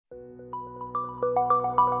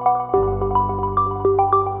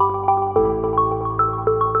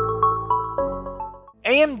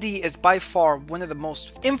AMD is by far one of the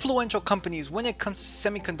most influential companies when it comes to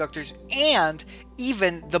semiconductors and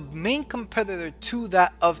even the main competitor to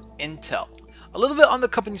that of Intel. A little bit on the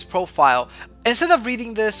company's profile. Instead of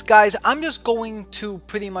reading this, guys, I'm just going to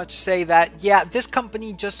pretty much say that, yeah, this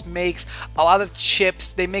company just makes a lot of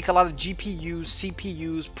chips. They make a lot of GPUs,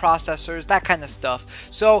 CPUs, processors, that kind of stuff.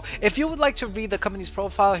 So if you would like to read the company's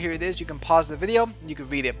profile, here it is. You can pause the video, you can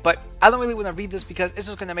read it. But I don't really want to read this because it's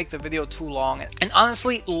just going to make the video too long. And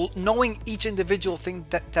honestly, knowing each individual thing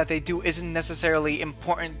that they do isn't necessarily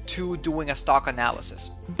important to doing a stock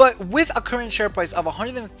analysis. But with a current share price of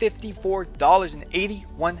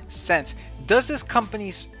 $154.81, does this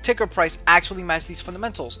company's ticker price actually match these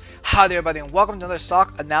fundamentals? Hi there, everybody, and welcome to another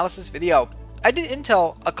stock analysis video. I did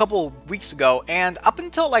Intel a couple weeks ago, and up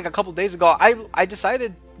until like a couple days ago, I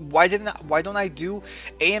decided why don't I do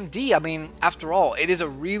AMD? I mean, after all, it is a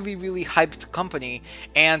really hyped company,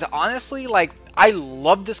 and honestly, like, I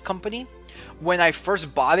love this company. When I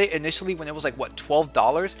first bought it initially, when it was like what,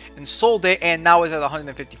 $12, and sold it, and now it's at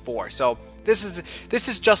 154. So this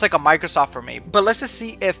is just like a Microsoft for me. But let's just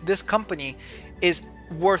see if this company is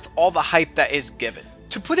worth all the hype that is given.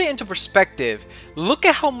 To put it into perspective, look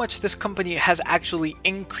at how much this company has actually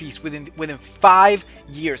increased within 5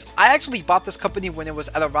 years. I actually bought this company when it was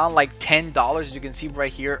at around like $10, as you can see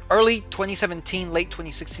right here. Early 2017, late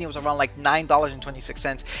 2016, it was around like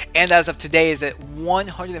 $9.26, and as of today is at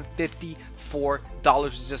 $154,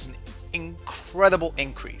 which is just an incredible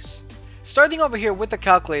increase. Starting over here with the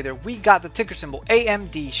calculator, we got the ticker symbol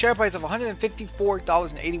AMD, share price of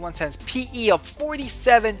 $154.81, PE of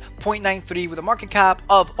 47.93 with a market cap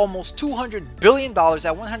of almost $200 billion at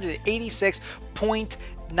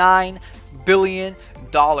 $186.9 billion.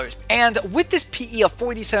 And with this PE of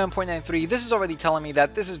 47.93, this is already telling me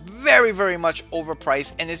that this is very much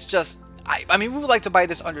overpriced, and it's just, I mean, we would like to buy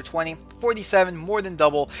this under 20, 47, more than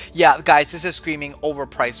double. Yeah, guys, this is screaming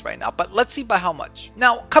overpriced right now, but let's see by how much.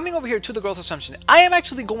 Now, coming over here to the growth assumption, I am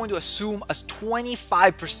actually going to assume a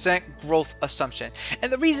 25% growth assumption. And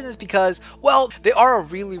the reason is because, well, they are a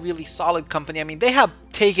really solid company. I mean, they have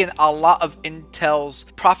taken a lot of Intel's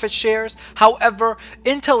profit shares. However,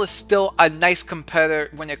 Intel is still a nice competitor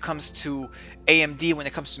when it comes to AMD, when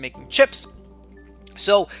it comes to making chips.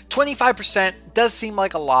 So 25% does seem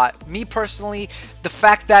like a lot. Me personally, the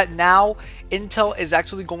fact that now Intel is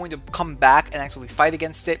actually going to come back and actually fight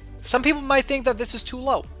against it, some people might think that this is too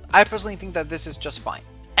low. I personally think that this is just fine.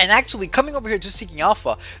 And actually, coming over here to Seeking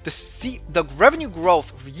Alpha, the revenue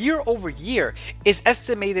growth year over year is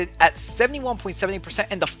estimated at 71.70%,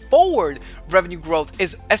 and the forward revenue growth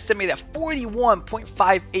is estimated at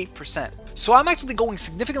 41.58%. So I'm actually going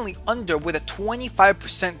significantly under with a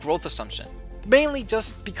 25% growth assumption. Mainly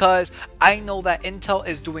just because I know that Intel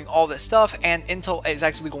is doing all this stuff, and Intel is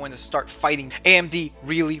actually going to start fighting AMD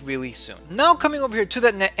really soon. Now coming over here to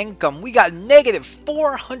the net income, we got negative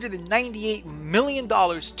 $498 million to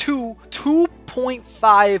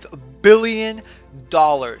 $2.5 billion.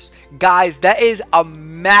 Guys, that is a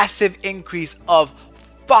massive increase of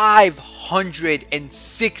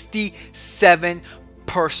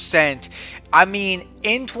 567%. I mean,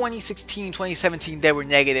 in 2016, 2017, they were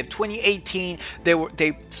negative. 2018,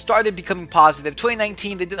 they started becoming positive.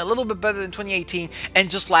 2019, they did a little bit better than 2018,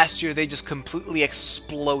 and just last year, they just completely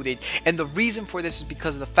exploded. And the reason for this is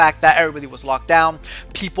because of the fact that everybody was locked down.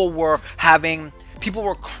 People were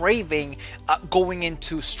craving going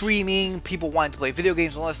into streaming. People wanted to play video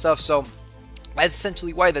games and all that stuff. So that's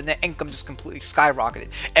essentially why the net income just completely skyrocketed.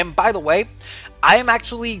 And by the way, I am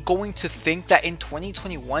actually going to think that in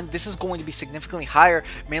 2021, this is going to be significantly higher,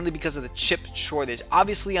 mainly because of the chip shortage.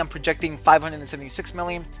 Obviously, I'm projecting 576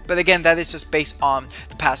 million, but again, that is just based on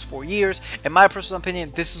the past 4 years. In my personal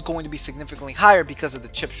opinion, this is going to be significantly higher because of the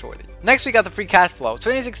chip shortage. Next, we got the free cash flow.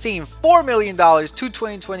 2016, $4 million to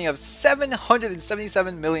 2020 of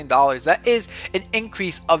 $777 million. That is an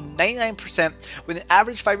increase of 99% with an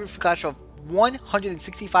average 5-year free cash flow of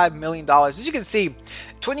 $165 million. As you can see,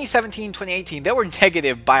 2017, 2018, they were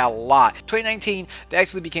negative by a lot. 2019, they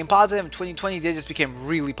actually became positive, and 2020, they just became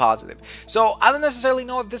really positive. So I don't necessarily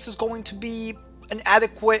know if this is going to be an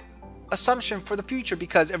adequate assumption for the future,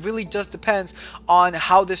 because it really just depends on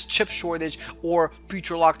how this chip shortage or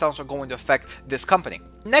future lockdowns are going to affect this company.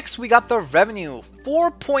 Next, we got the revenue,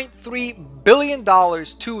 $4.3 billion to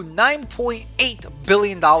 $9.8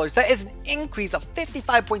 billion. That is an increase of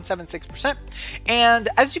 55.76%. And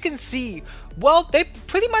as you can see, well, they've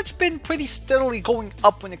pretty much been pretty steadily going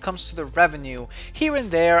up when it comes to the revenue here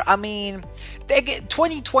and there. I mean,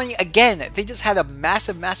 2020, again, they just had a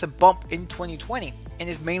massive bump in 2020. and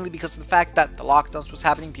it's mainly because of the fact that the lockdowns was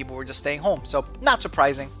happening, people were just staying home. So not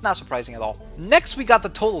surprising at all. Next, we got the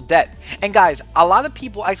total debt. And guys, a lot of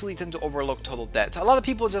people actually tend to overlook total debt. A lot of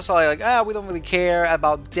people just are like, we don't really care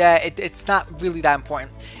about debt. It's not really that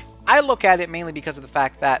important. I look at it mainly because of the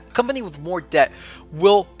fact that a company with more debt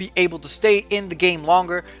will be able to stay in the game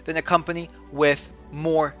longer than a company with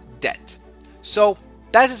more debt. So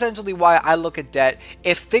that's essentially why I look at debt.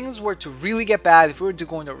 If things were to really get bad, if we were to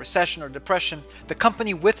go into a recession or depression, the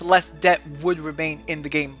company with less debt would remain in the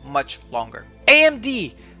game much longer.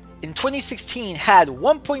 AMD in 2016 had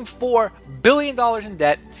 $1.4 billion in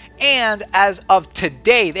debt, and as of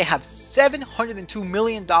today, they have $702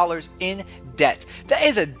 million in debt. That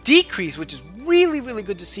is a decrease, which is really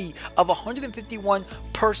good to see, of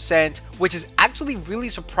 151%, which is actually really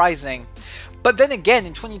surprising. But then again,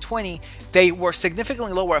 in 2020, they were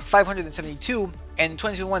significantly lower at 572, and in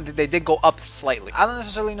 2021, they did go up slightly. I don't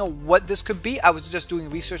necessarily know what this could be. I was just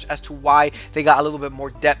doing research as to why they got a little bit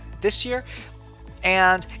more debt this year.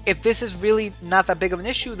 And if this is really not that big of an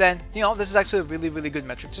issue, then, this is actually a really good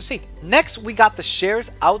metric to see. Next, we got the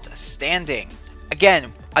shares outstanding.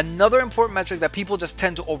 Again, another important metric that people just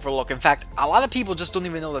tend to overlook. In fact, a lot of people just don't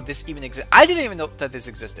even know that this even exists. I didn't even know that this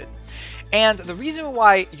existed. And the reason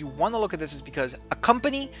why you want to look at this is because a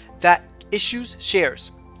company that issues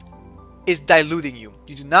shares is diluting you.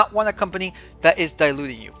 You do not want a company that is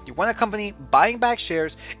diluting you. You want a company buying back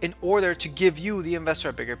shares in order to give you, the investor,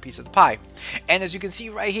 a bigger piece of the pie. And as you can see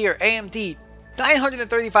right here, AMD,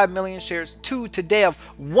 935 million shares to today of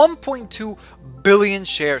 1.2 billion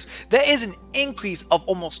shares. That is an increase of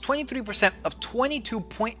almost 23% of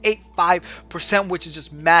 22.85%, which is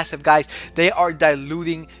just massive, guys. They are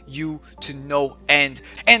diluting you to no end.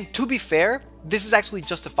 And to be fair, this is actually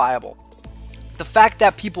justifiable. The fact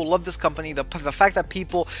that people love this company, the fact that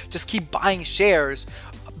people just keep buying shares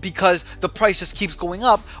because the price just keeps going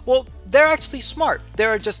up, well, they're actually smart.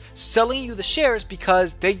 They're just selling you the shares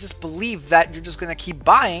because they just believe that you're just going to keep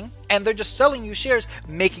buying, and they're just selling you shares,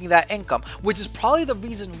 making that income, which is probably the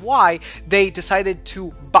reason why they decided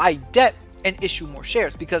to buy debt and issue more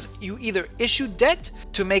shares, because you either issue debt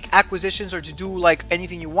to make acquisitions or to do like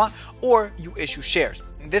anything you want, or you issue shares.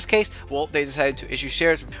 In this case, well, they decided to issue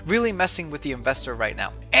shares, really messing with the investor right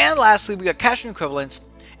now. And lastly, we got cash and equivalents.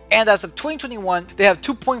 And as of 2021, they have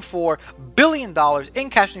 $2.4 billion in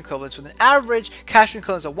cash and equivalents, with an average cash and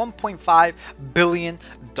equivalents of $1.5 billion.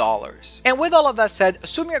 And with all of that said,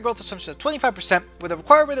 assuming a growth assumption of 25% with a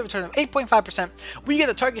required rate of return of 8.5%, we get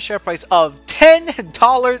a target share price of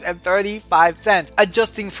 $10.35.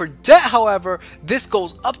 Adjusting for debt, however, this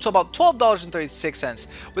goes up to about $12.36,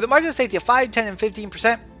 with a margin of safety of 5, 10, and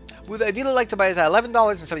 15%. With a dealer like to buy is at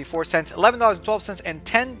 $11.74, $11.12, and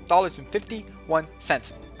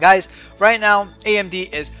 $10.51. Guys, right now,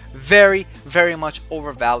 AMD is very much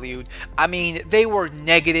overvalued. I mean, they were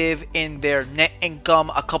negative in their net income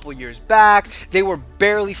a couple years back. They were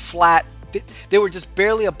barely flat. They were just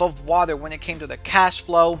barely above water when it came to the cash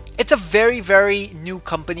flow. It's a very new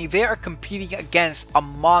company. They are competing against a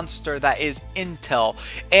monster that is Intel.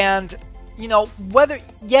 And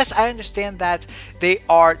yes, I understand that they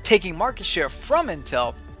are taking market share from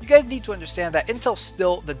Intel. You guys need to understand that Intel's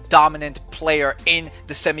still the dominant player in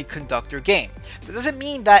the semiconductor game. That doesn't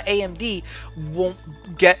mean that AMD won't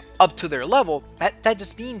get up to their level. That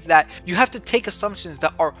just means that you have to take assumptions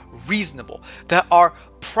that are reasonable, that are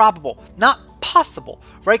probable, not possible,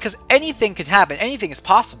 right? Because anything can happen, anything is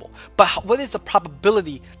possible. But what is the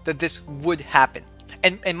probability that this would happen?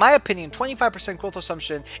 And in my opinion, 25% growth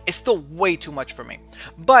assumption is still way too much for me.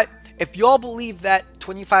 But if y'all believe that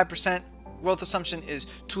 25% growth assumption is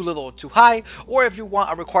too little or too high, or if you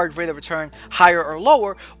want a required rate of return higher or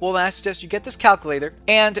lower, well, then I suggest you get this calculator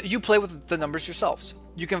and you play with the numbers yourselves.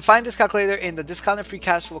 You can find this calculator in the discounted free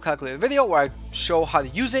cash flow calculator video where I show how to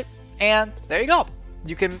use it, and there you go.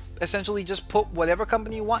 You can essentially just put whatever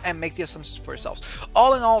company you want and make the assumptions for yourselves.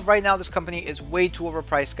 All in all, right now, this company is way too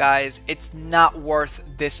overpriced, guys. It's not worth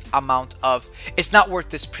this it's not worth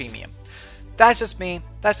this premium. That's just me.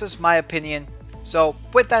 That's just my opinion. So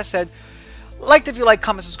with that said, if you like,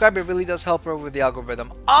 comment, subscribe. It really does help with the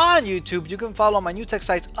algorithm. On YouTube, you can follow my new tech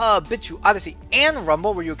sites, BitChute, Odyssey, and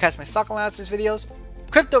Rumble, where you catch my stock analysis videos,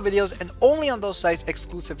 crypto videos, and only on those sites,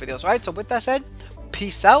 exclusive videos. Alright, so with that said,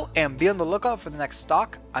 peace out and be on the lookout for the next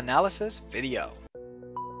stock analysis video.